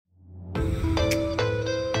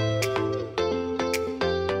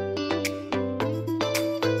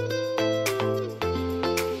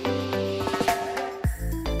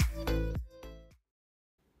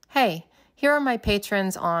Here are my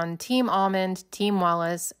patrons on Team Almond, Team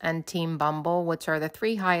Wallace, and Team Bumble, which are the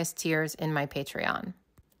 3 highest tiers in my Patreon.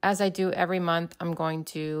 As I do every month, I'm going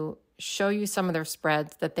to show you some of their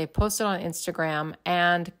spreads that they posted on Instagram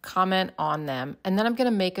and comment on them. And then I'm going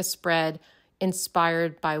to make a spread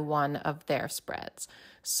inspired by one of their spreads.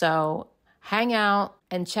 So hang out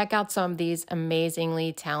and check out some of these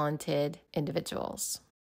amazingly talented individuals.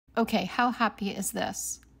 Okay, how happy is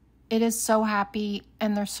this? It is so happy,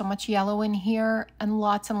 and there's so much yellow in here and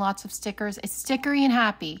lots of stickers. It's stickery and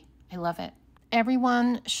happy. I love it.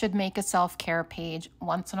 Everyone should make a self-care page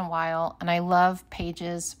once in a while, and I love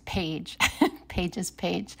Paige's page. Paige's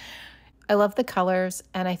page. I love the colors,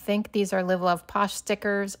 and I think these are Live Love Posh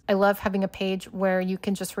stickers. I love having a page where you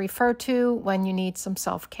can just refer to when you need some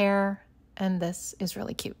self-care, and this is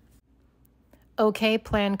really cute. Okay,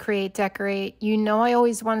 plan, create, decorate. You know I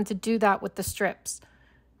always wanted to do that with the strips,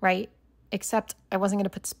 right? Except I wasn't going to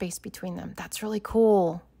put space between them. That's really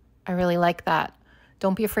cool. I really like that.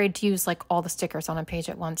 Don't be afraid to use like all the stickers on a page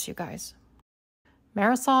at once, you guys.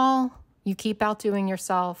 Marisol, you keep outdoing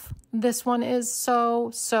yourself. This one is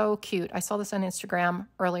so cute. I saw this on Instagram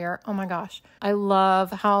earlier. Oh my gosh. I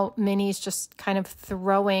love how Minnie's just kind of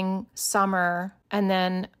throwing summer and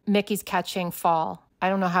then Mickey's catching fall. I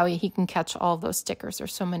don't know how he can catch all of those stickers.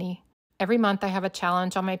 There's so many. Every month I have a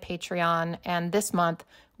challenge on my Patreon, and this month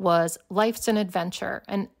was Life's an Adventure.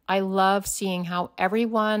 And I love seeing how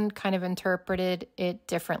everyone kind of interpreted it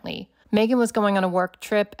differently. Megan was going on a work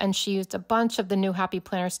trip, and she used a bunch of the new Happy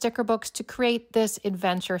Planner sticker books to create this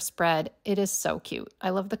adventure spread. It is so cute.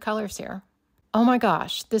 I love the colors here. Oh my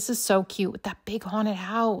gosh, this is so cute with that big haunted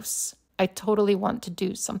house. I totally want to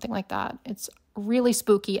do something like that. It's really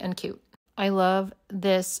spooky and cute. I love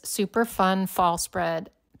this super fun fall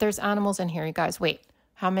spread. There's animals in here, you guys. Wait,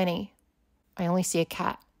 how many? I only see a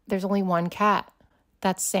cat. There's only one cat.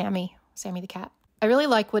 That's Sammy the cat. I really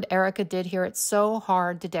like what Erica did here. It's so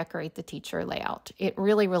hard to decorate the teacher layout. It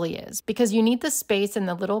really is, because you need the space in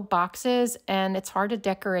the little boxes, and it's hard to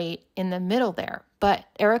decorate in the middle there. But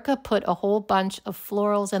Erica put a whole bunch of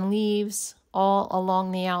florals and leaves all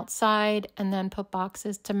along the outside and then put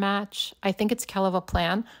boxes to match. I think it's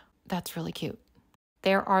Kellofaplan. That's really cute.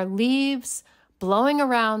 There are leaves blowing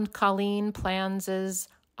around Colleen Plans'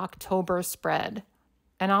 October spread,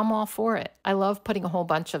 and I'm all for it. I love putting a whole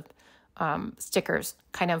bunch of stickers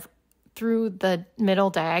kind of through the middle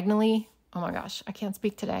diagonally. Oh my gosh, I can't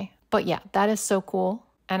speak today. But yeah, that is so cool.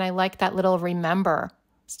 And I like that little remember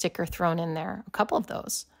sticker thrown in there, a couple of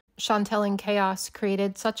those. Chantel and Chaos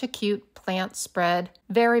created such a cute plant spread.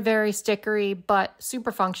 Very stickery, but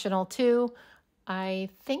super functional too. I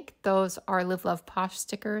think those are Live Love Posh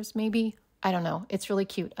stickers, maybe. I don't know. It's really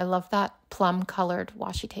cute. I love that plum colored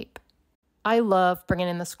washi tape. I love bringing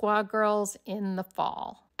in the squad girls in the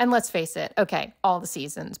fall. And let's face it, okay, all the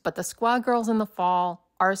seasons, but the squad girls in the fall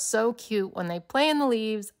are so cute when they play in the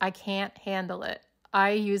leaves. I can't handle it.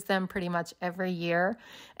 I use them pretty much every year.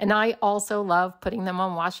 And I also love putting them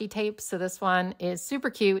on washi tape. So this one is super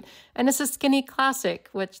cute. And it's a skinny classic,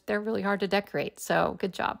 which they're really hard to decorate. So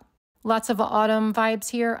good job. Lots of autumn vibes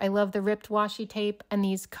here. I love the ripped washi tape and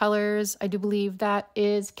these colors. I do believe that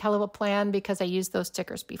is Kellofaplan because I used those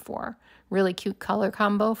stickers before. Really cute color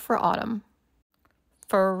combo for autumn.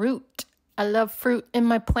 Fruit. I love fruit in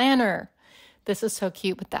my planner. This is so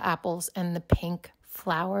cute with the apples and the pink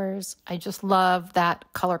flowers. I just love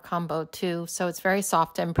that color combo too. So it's very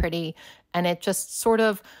soft and pretty, and it just sort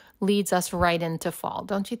of leads us right into fall,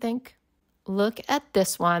 don't you think? Look at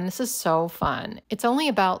this one. This is so fun. It's only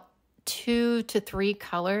about 2 to 3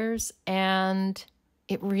 colors, and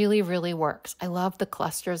it really works. I love the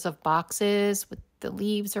clusters of boxes with the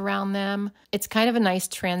leaves around them. It's kind of a nice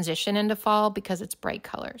transition into fall because it's bright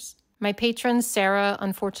colors. My patron, Sarah,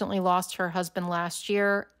 unfortunately lost her husband last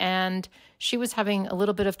year, and she was having a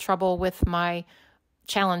little bit of trouble with my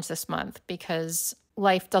challenge this month because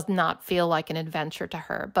life does not feel like an adventure to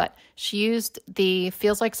her. But she used the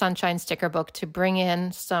Feels Like Sunshine sticker book to bring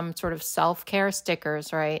in some sort of self-care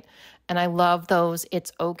stickers, right? And I love those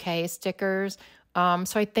It's Okay stickers. So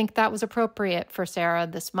I think that was appropriate for Sarah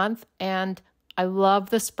this month. And I love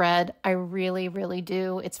the spread. I really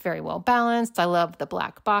do. It's very well balanced. I love the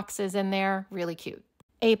black boxes in there. Really cute.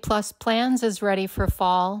 A+ Plans is ready for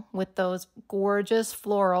fall with those gorgeous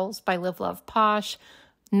florals by Live Love Posh.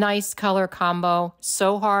 Nice color combo.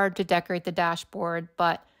 So hard to decorate the dashboard,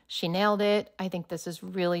 but she nailed it. I think this is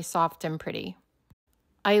really soft and pretty.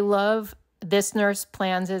 I love this Nurse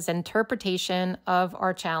Plans' interpretation of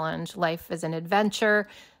our challenge, Life is an Adventure.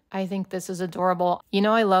 I think this is adorable. You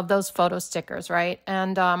know, I love those photo stickers, right?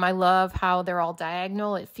 And I love how they're all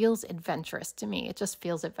diagonal. It feels adventurous to me. It just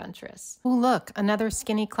feels adventurous. Oh, look, another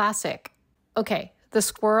skinny classic. Okay, the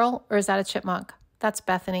squirrel, or is that a chipmunk? That's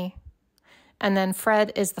Bethany. And then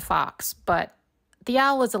Fred is the fox, but the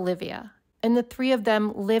owl is Olivia. And the three of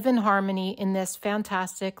them live in harmony in this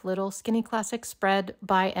fantastic little skinny classic spread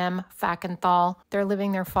by M. Fackenthal. They're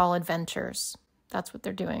living their fall adventures. That's what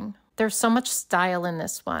they're doing. There's so much style in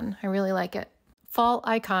this one. I really like it. Fall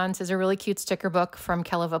Icons is a really cute sticker book from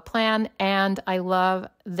Kellofaplan, and I love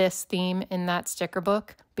this theme in that sticker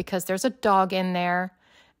book because there's a dog in there,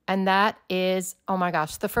 and that is, oh my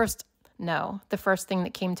gosh, the first thing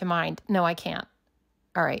that came to mind. No, I can't.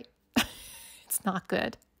 All right. It's not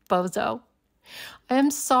good. Bozo.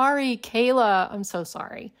 I'm sorry, Kayla. I'm so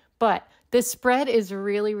sorry. But this spread is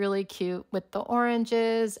really, really cute with the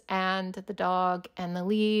oranges and the dog and the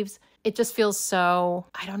leaves. It just feels so,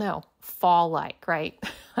 I don't know, fall-like, right?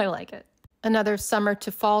 I like it. Another summer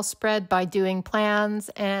to fall spread by Doing Plans,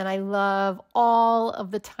 and I love all of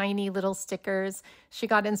the tiny little stickers. She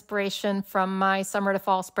got inspiration from my summer to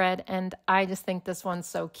fall spread, and I just think this one's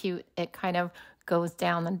so cute. It kind of goes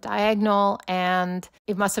down the diagonal, and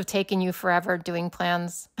it must have taken you forever doing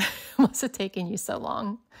plans. It must have taken you so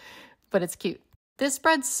long, but it's cute. This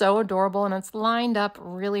spread's so adorable, and it's lined up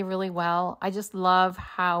really, really well. I just love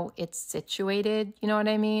how it's situated. You know what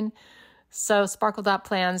I mean? So Sparkle Dot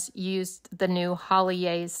Plans used the new Holly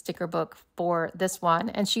Ye's sticker book for this one,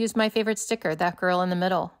 and she used my favorite sticker, that girl in the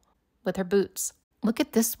middle with her boots. Look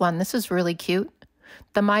at this one. This is really cute.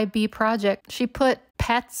 The My Bee Project. She put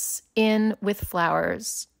pets in with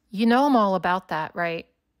flowers. You know I'm all about that, right?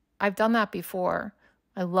 I've done that before.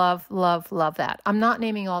 I love, love, love that. I'm not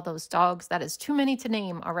naming all those dogs. That is too many to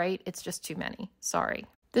name, all right? It's just too many. Sorry.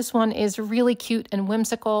 This one is really cute and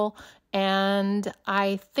whimsical, and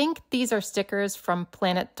I think these are stickers from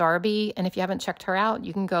Planet Darby, and if you haven't checked her out,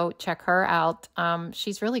 you can go check her out.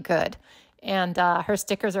 She's really good, and her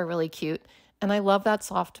stickers are really cute, and I love that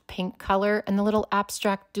soft pink color and the little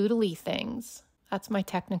abstract doodly things. That's my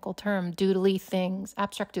technical term, doodly things,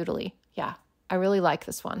 abstract doodly. Yeah, I really like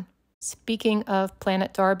this one. Speaking of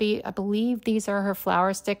Planet Darby, I believe these are her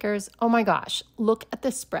flower stickers. Oh my gosh, look at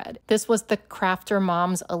this spread. This was the Crafter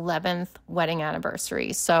Mom's 11th wedding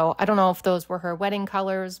anniversary. So I don't know if those were her wedding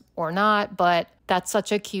colors or not, but that's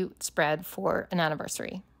such a cute spread for an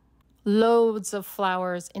anniversary. Loads of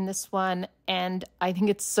flowers in this one, and I think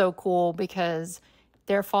it's so cool because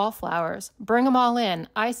they're fall flowers. Bring them all in.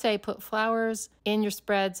 I say put flowers in your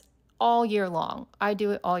spreads all year long. I do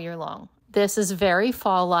it all year long. This is very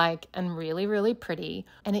fall-like and really, really pretty,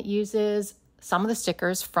 and it uses some of the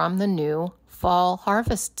stickers from the new Fall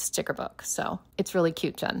Harvest sticker book. So it's really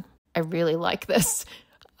cute, Jen. I really like this.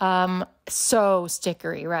 So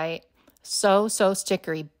stickery, right? So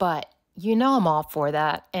stickery, but you know I'm all for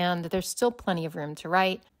that, and there's still plenty of room to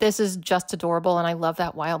write. This is just adorable, and I love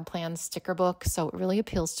that Wild Plans sticker book, so it really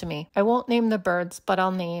appeals to me. I won't name the birds, but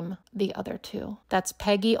I'll name the other two. That's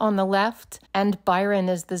Peggy on the left, and Byron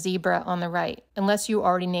is the zebra on the right. Unless you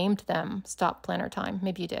already named them, stop planner time.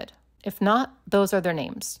 Maybe you did. If not, those are their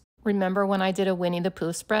names. Remember when I did a Winnie the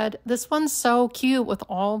Pooh spread? This one's so cute with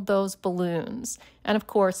all those balloons. And of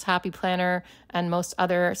course, Happy Planner and most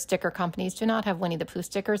other sticker companies do not have Winnie the Pooh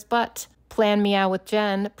stickers, but Plan Meow with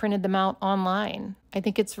Jen printed them out online. I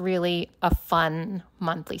think it's really a fun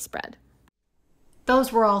monthly spread.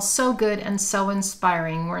 Those were all so good and so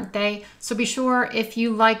inspiring, weren't they? So be sure, if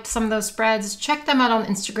you liked some of those spreads, check them out on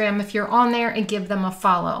Instagram if you're on there, and give them a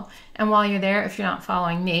follow. And while you're there, if you're not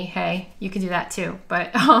following me, hey, you can do that too.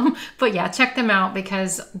 But yeah, check them out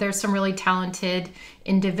because there's some really talented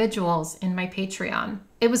individuals in my Patreon.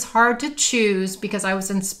 It was hard to choose because I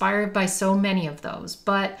was inspired by so many of those,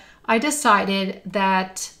 but I decided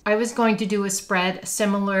that I was going to do a spread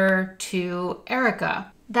similar to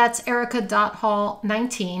Erica. That's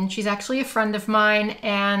Erica.Hall19. She's actually a friend of mine,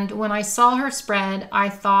 and when I saw her spread, I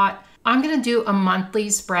thought, I'm gonna do a monthly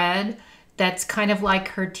spread that's kind of like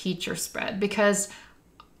her teacher spread, because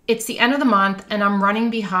it's the end of the month and I'm running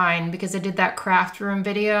behind because I did that craft room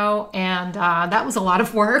video, and that was a lot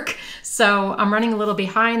of work. So I'm running a little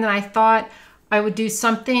behind, and I thought I would do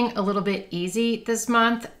something a little bit easy this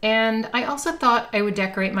month. And I also thought I would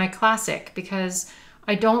decorate my classic because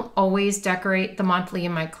I don't always decorate the monthly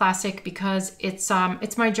in my classic because it's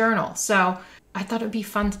my journal. So I thought it would be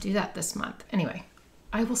fun to do that this month. Anyway,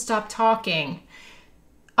 I will stop talking.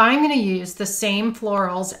 I'm going to use the same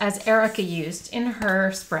florals as Erica used in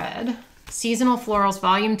her spread. Seasonal Florals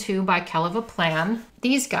Volume 2 by Kellofaplan.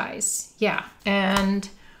 These guys, yeah. And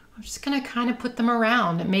I'm just gonna kind of put them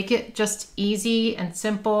around and make it just easy and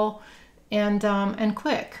simple and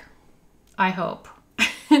quick, I hope.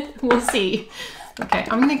 We'll see. Okay,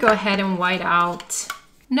 I'm gonna go ahead and white out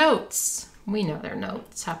notes. We know they're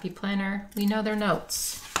notes. Happy Planner, we know they're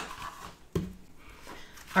notes. All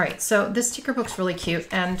right, so this sticker book's really cute,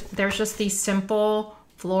 and there's just these simple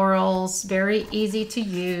florals, very easy to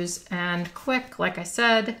use and quick, like I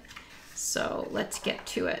said. So let's get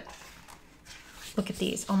to it. Look at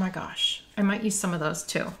these. Oh my gosh, I might use some of those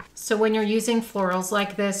too. So when you're using florals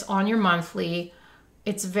like this on your monthly,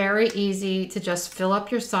 it's very easy to just fill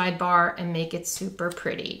up your sidebar and make it super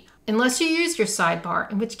pretty. Unless you use your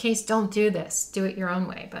sidebar, in which case don't do this. Do it your own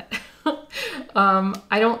way. But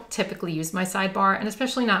I don't typically use my sidebar, and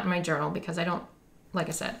especially not in my journal, because I don't, like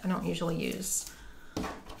I said, I don't usually use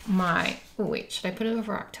my, oh wait, should I put it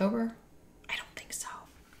over October? I don't think so.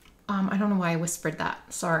 I don't know why I whispered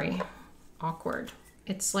that. Sorry. Awkward.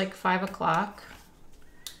 It's like 5 o'clock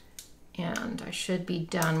and I should be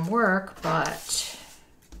done work, but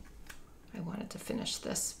I wanted to finish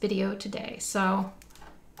this video today. So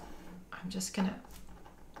I'm just gonna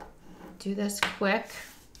do this quick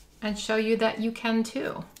and show you that you can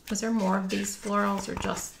too. Is there more of these florals or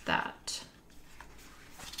just that?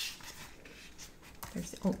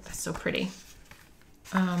 There's, oh, that's so pretty.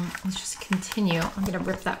 Let's just continue. I'm gonna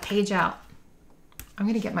rip that page out. I'm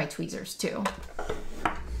gonna get my tweezers too.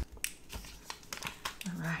 All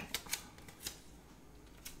right.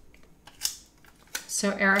 So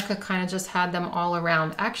Erica kind of just had them all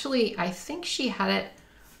around. Actually, I think she had it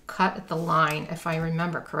cut at the line, if I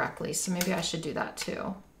remember correctly. So maybe I should do that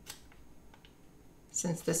too.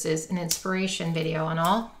 Since this is an inspiration video and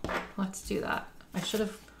all, let's do that. I should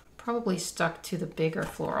have probably stuck to the bigger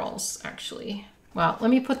florals, actually. Well, let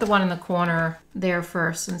me put the one in the corner there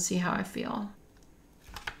first and see how I feel.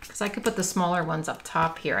 Because I could put the smaller ones up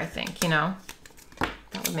top here, I think, you know?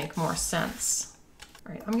 That would make more sense.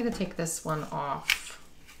 All right, I'm gonna take this one off.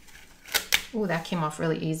 Oh, that came off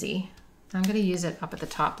really easy. I'm gonna use it up at the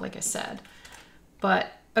top, like I said.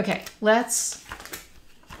 But, okay, let's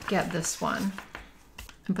get this one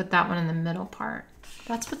and put that one in the middle part.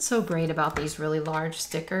 That's what's so great about these really large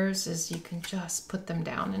stickers, is you can just put them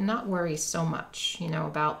down and not worry so much, you know,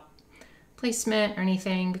 about placement or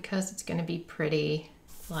anything, because it's gonna be pretty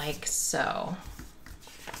like so.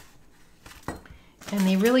 And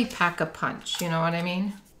they really pack a punch, you know what I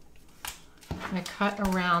mean? I cut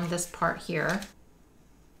around this part here.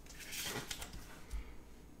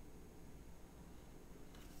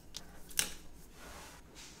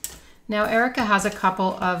 Now Erica has a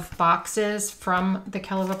couple of boxes from the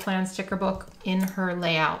Kellofaplan sticker book in her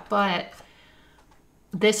layout, but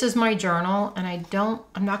this is my journal and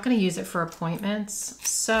I'm not going to use it for appointments.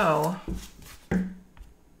 So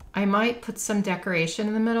I might put some decoration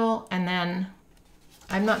in the middle, and then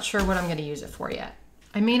I'm not sure what I'm going to use it for yet.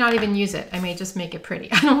 I may not even use it. I may just make it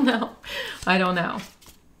pretty. I don't know. I don't know.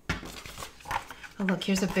 Oh, look,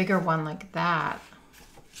 here's a bigger one like that.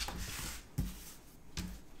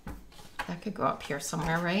 That could go up here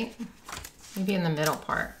somewhere, right? Maybe in the middle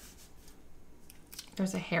part.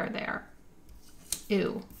 There's a hair there.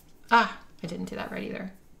 Ew. Ah, I didn't do that right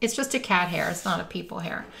either. It's just a cat hair. It's not a people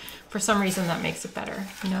hair. For some reason, that makes it better,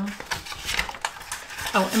 you know?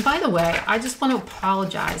 Oh, and by the way, I just want to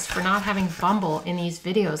apologize for not having Bumble in these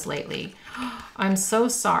videos lately. I'm so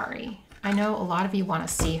sorry. I know a lot of you want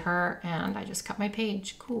to see her, and I just cut my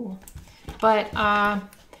page. Cool. But,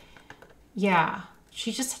 yeah,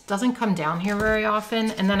 she just doesn't come down here very often,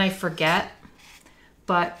 and then I forget.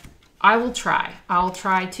 But I will try. I'll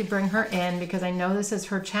try to bring her in, because I know this is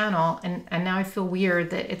her channel, and now I feel weird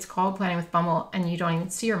that it's called Planning with Bumble and you don't even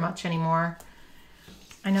see her much anymore.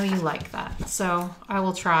 I know you like that, so I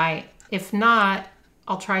will try. If not,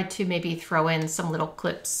 I'll try to maybe throw in some little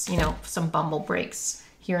clips, you know, some Bumble breaks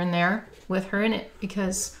here and there with her in it,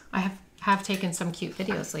 because I have taken some cute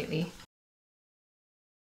videos lately.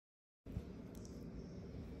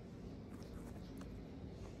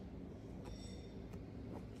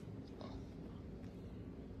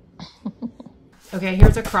 Okay,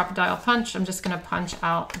 here's a crocodile punch. I'm just gonna punch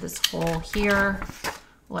out this hole here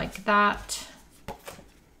like that.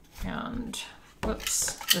 And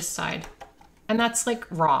whoops, this side. And that's like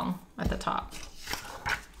wrong at the top.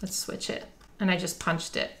 Let's switch it. And I just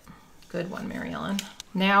punched it. Good one, Mary Ellen.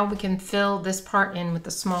 Now we can fill this part in with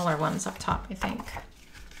the smaller ones up top, I think.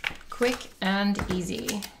 Quick and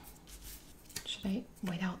easy. Should I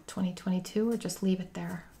white out 2022 or just leave it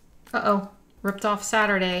there? Uh-oh, ripped off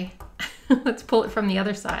Saturday. Let's pull it from the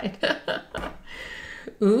other side.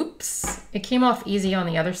 Oops. It came off easy on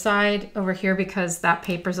the other side over here because that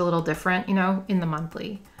paper's a little different, you know, in the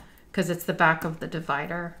monthly. because it's the back of the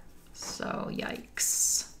divider. So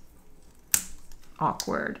yikes.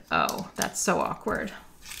 Awkward. Oh, that's so awkward.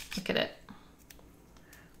 Look at it.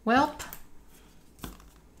 Welp,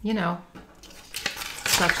 you know,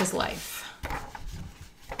 such is life.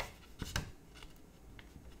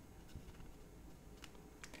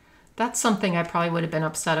 That's something I probably would have been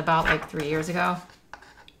upset about like 3 years ago.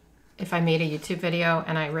 If I made a YouTube video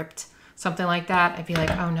and I ripped something like that, I'd be like,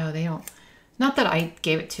 oh no, they don't. Not that I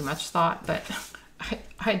gave it too much thought, but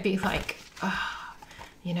I'd be like, oh,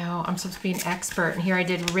 you know, I'm supposed to be an expert, and here I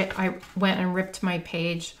did. I went and ripped my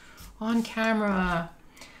page on camera.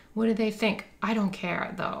 What do they think? I don't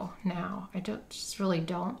care though. Now I just really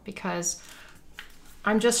don't, because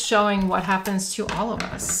I'm just showing what happens to all of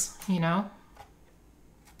us, you know.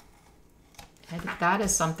 And that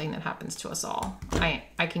is something that happens to us all.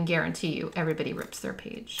 I can guarantee you, everybody rips their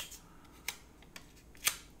page.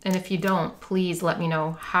 And if you don't, please let me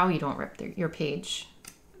know how you don't rip your page.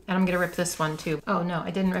 And I'm gonna rip this one too. Oh no,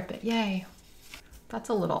 I didn't rip it. Yay. That's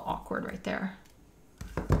a little awkward right there.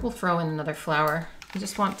 We'll throw in another flower. I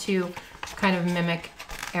just want to kind of mimic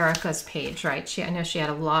Erica's page, right? I know she had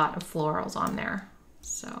a lot of florals on there.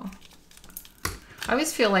 So I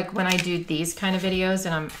always feel like when I do these kind of videos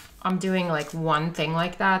and I'm doing like one thing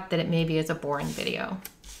like that it maybe is a boring video.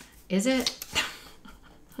 Is it?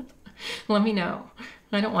 Let me know.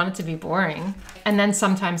 I don't want it to be boring. And then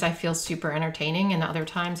sometimes I feel super entertaining, and other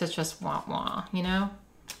times it's just wah wah, you know?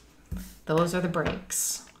 Those are the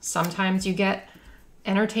breaks. Sometimes you get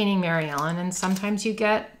entertaining Mary Ellen, and sometimes you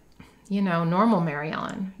get, you know, normal Mary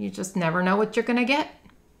Ellen. You just never know what you're gonna get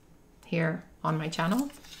here on my channel.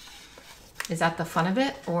 Is that the fun of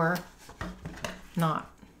it or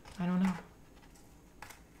not? I don't know.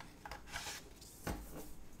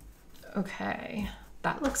 Okay,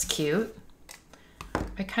 that looks cute.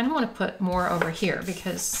 I kind of want to put more over here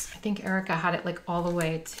because I think Erica had it like all the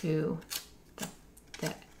way to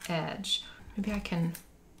the edge. Maybe I can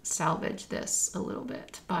salvage this a little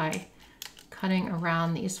bit by cutting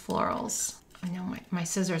around these florals. I know my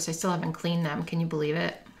scissors, I still haven't cleaned them. Can you believe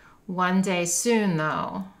it? One day soon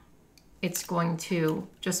though, it's going to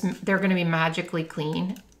they're going to be magically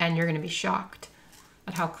clean, and you're going to be shocked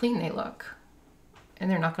at how clean they look. And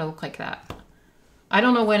they're not going to look like that. I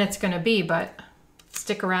don't know when it's going to be, but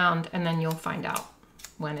stick around and then you'll find out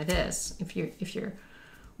when it is, if you're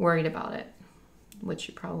worried about it, which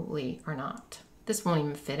you probably are not. This won't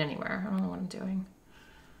even fit anywhere. I don't know what I'm doing.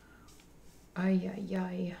 Ay, ay,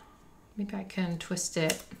 ay. Maybe I can twist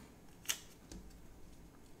it.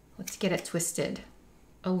 Let's get it twisted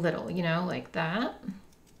a little, you know, like that.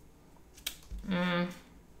 I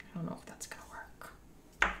don't know if that's gonna work.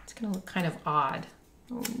 It's gonna look kind of odd.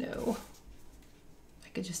 Oh no. I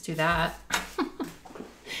could just do that.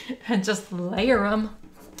 And just layer them.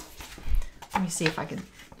 Let me see if I could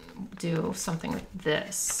do something with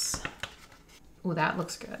this. Oh, that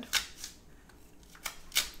looks good.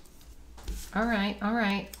 All right, all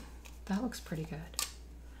right. That looks pretty good.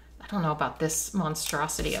 I don't know about this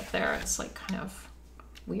monstrosity up there. It's like kind of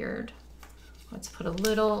weird. Let's put a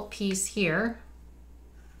little piece here.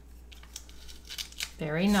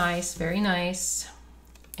 Very nice, very nice.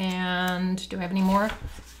 And do I have any more?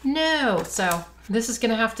 No, so this is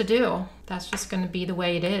gonna have to do. That's just gonna be the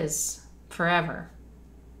way it is forever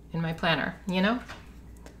in my planner, you know?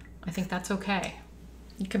 I think that's okay.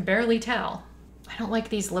 You can barely tell. I don't like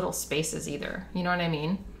these little spaces either, you know what I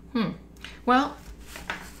mean? Well,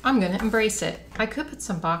 I'm gonna embrace it. I could put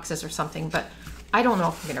some boxes or something, but I don't know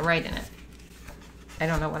if I'm gonna write in it. I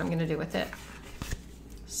don't know what I'm gonna do with it.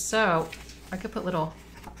 So I could put little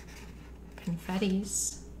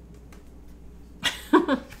confettis.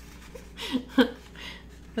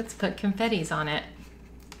 Let's put confettis on it.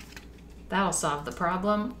 That'll solve the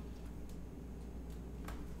problem.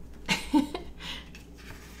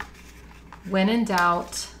 When in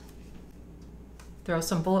doubt, throw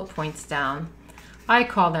some bullet points down. I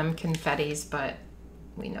call them confettis, but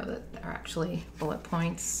we know that they're actually bullet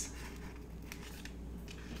points.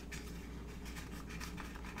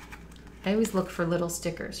 I always look for little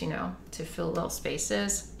stickers, you know, to fill little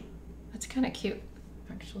spaces. That's kind of cute,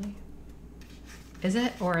 actually. Is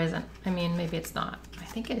it or isn't? I mean, maybe it's not. I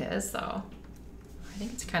think it is, though. I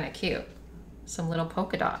think it's kind of cute. Some little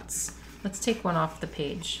polka dots. Let's take one off the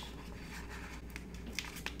page.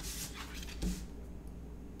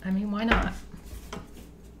 I mean, why not?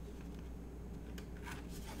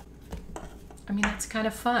 I mean, it's kind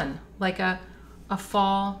of fun. Like a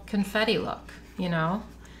fall confetti look, you know?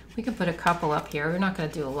 We can put a couple up here. We're not going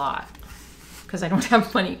to do a lot because I don't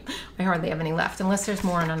have money. I hardly have any left unless there's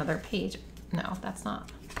more on another page. No, that's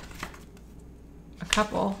not. A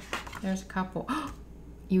couple. There's a couple.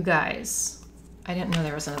 You guys, I didn't know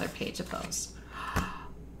there was another page of those.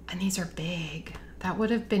 And these are big. That would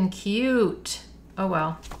have been cute. Oh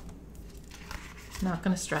well. Not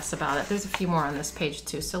gonna stress about it. There's a few more on this page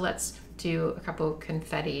too. So let's do a couple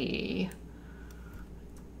confetti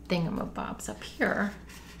thingamabobs up here.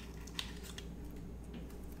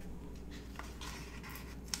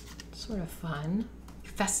 Sort of fun.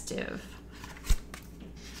 Festive.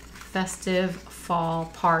 Festive fall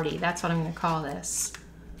party. That's what I'm gonna call this.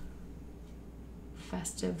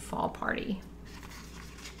 Festive fall party.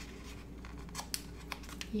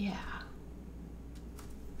 Yeah.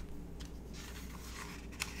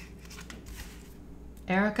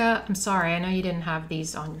 Erica, I'm sorry, I know you didn't have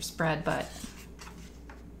these on your spread, but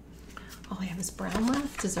all I have is brown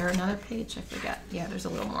left. Is there another page? I forget. Yeah, there's a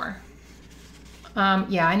little more.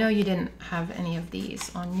 Yeah, I know you didn't have any of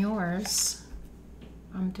these on yours.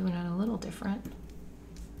 I'm doing it a little different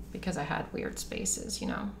because I had weird spaces, you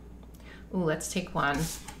know. Ooh, let's take one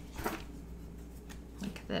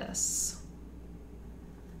like this.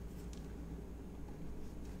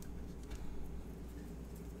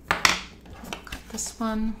 This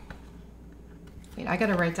one. Wait, I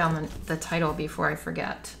gotta write down the title before I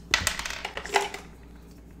forget.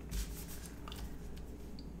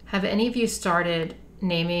 Have any of you started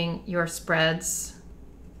naming your spreads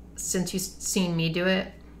since you've seen me do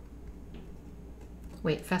it?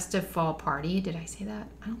 Wait, festive fall party, did I say that?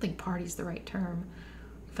 I don't think party's the right term.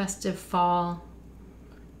 Festive fall,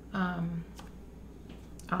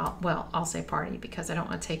 well, I'll say party because I don't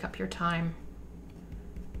want to take up your time.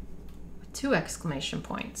 2 exclamation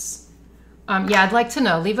points. Yeah, I'd like to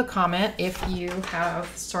know, leave a comment if you have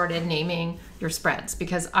started naming your spreads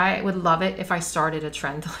because I would love it if I started a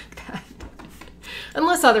trend like that.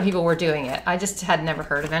 Unless other people were doing it. I just had never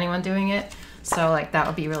heard of anyone doing it. So like that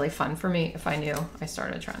would be really fun for me if I knew I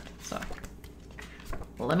started a trend. So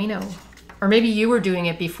let me know. Or maybe you were doing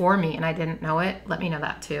it before me and I didn't know it. Let me know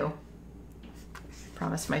that too.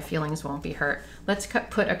 Promise my feelings won't be hurt. Let's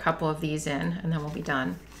put a couple of these in and then we'll be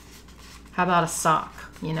done. How about a sock,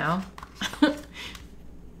 you know?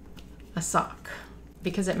 A sock,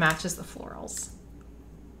 because it matches the florals.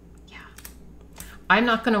 Yeah. I'm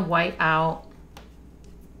not gonna white out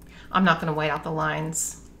the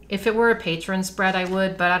lines. If it were a Patron spread, I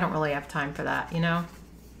would, but I don't really have time for that, you know?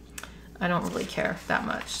 I don't really care that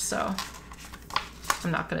much, so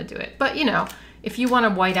I'm not gonna do it. But you know, if you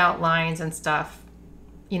wanna white out lines and stuff,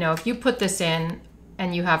 you know, if you put this in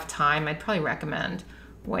and you have time, I'd probably recommend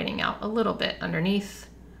whiting out a little bit underneath.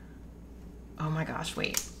 Oh my gosh,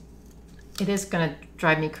 wait. It is gonna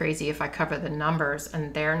drive me crazy if I cover the numbers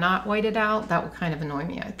and they're not whited out. That would kind of annoy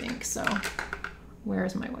me, I think. So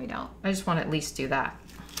where's my white out? I just want to at least do that.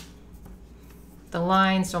 The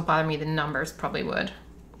lines don't bother me, the numbers probably would.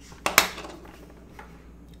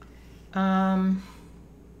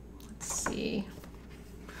 Let's see.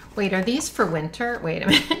 Wait, are these for winter? Wait a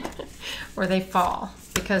minute. Or they fall?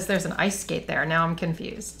 Because there's an ice skate there. Now I'm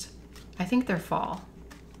confused. I think they're fall.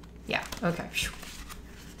 Yeah, okay.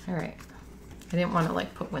 All right. I didn't want to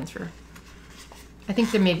like put winter. I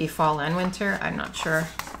think there may be fall and winter. I'm not sure.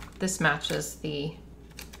 This matches the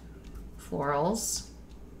florals.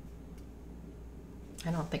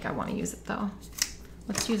 I don't think I want to use it though.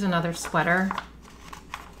 Let's use another sweater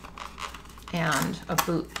and a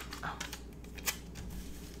boot.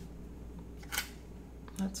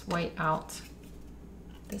 Let's white out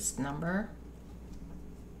this number.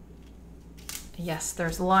 Yes,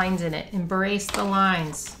 there's lines in it. Embrace the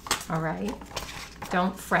lines. All right.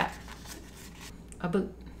 Don't fret. A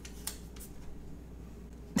boot.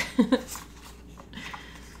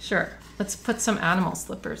 Sure. Let's put some animal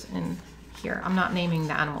slippers in here. I'm not naming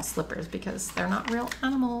the animal slippers because they're not real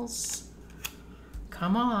animals.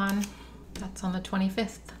 Come on. That's on the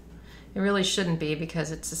 25th. It really shouldn't be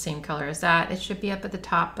because it's the same color as that. It should be up at the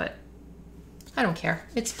top, but I don't care.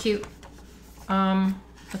 It's cute.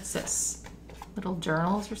 What's this? Little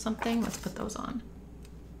journals or something? Let's put those on.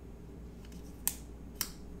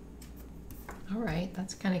 All right,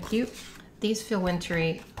 that's kind of cute. These feel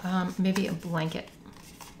wintry. Maybe a blanket.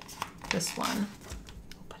 This one.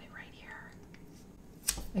 We'll put it right here.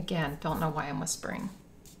 Again, don't know why I'm whispering.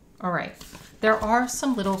 All right, there are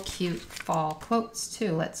some little cute fall quotes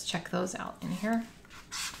too. Let's check those out in here.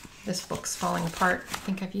 This book's falling apart. I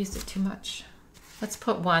think I've used it too much. Let's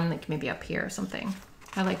put one like maybe up here or something.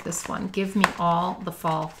 I like this one. Give me all the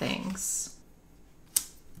fall things.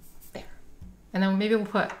 There. And then maybe we'll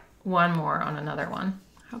put one more on another one.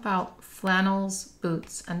 How about flannels,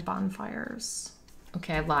 boots, and bonfires?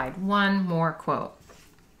 Okay, I lied. One more quote.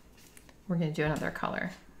 We're gonna do another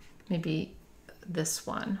color. Maybe this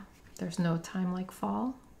one. There's no time like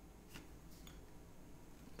fall.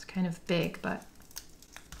 It's kind of big, but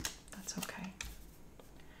that's okay.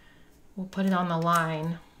 We'll put it on the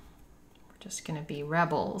line. We're just gonna be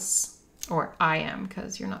rebels. Or I am,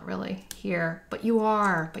 because you're not really here. But you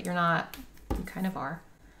are, but you're not. You kind of are.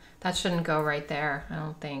 That shouldn't go right there, I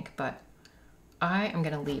don't think, but I am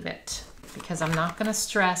gonna leave it because I'm not gonna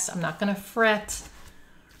stress, I'm not gonna fret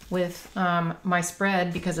with my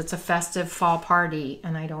spread because it's a festive fall party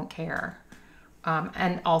and I don't care.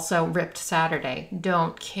 And also ripped Saturday,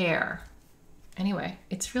 don't care. Anyway,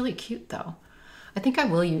 it's really cute though. I think I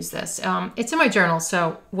will use this. It's in my journal,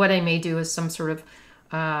 so what I may do is some sort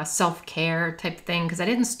of self-care type thing because I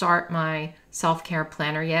didn't start my self-care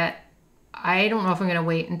planner yet. I don't know if I'm going to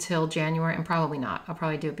wait until January, and probably not. I'll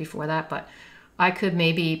probably do it before that, but I could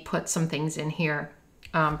maybe put some things in here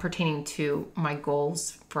pertaining to my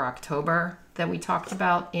goals for October that we talked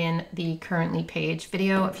about in the Currently page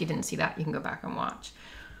video. If you didn't see that, you can go back and watch.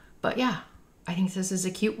 But yeah, I think this is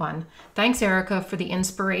a cute one. Thanks, Erica, for the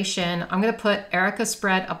inspiration. I'm going to put Erica's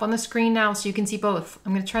spread up on the screen now so you can see both.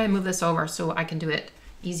 I'm going to try and move this over so I can do it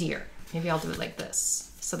easier. Maybe I'll do it like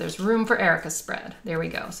this. So there's room for Erica's spread. There we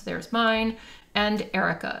go. So there's mine and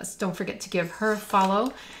Erica's. Don't forget to give her a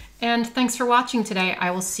follow. And thanks for watching today.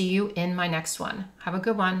 I will see you in my next one. Have a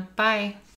good one. Bye.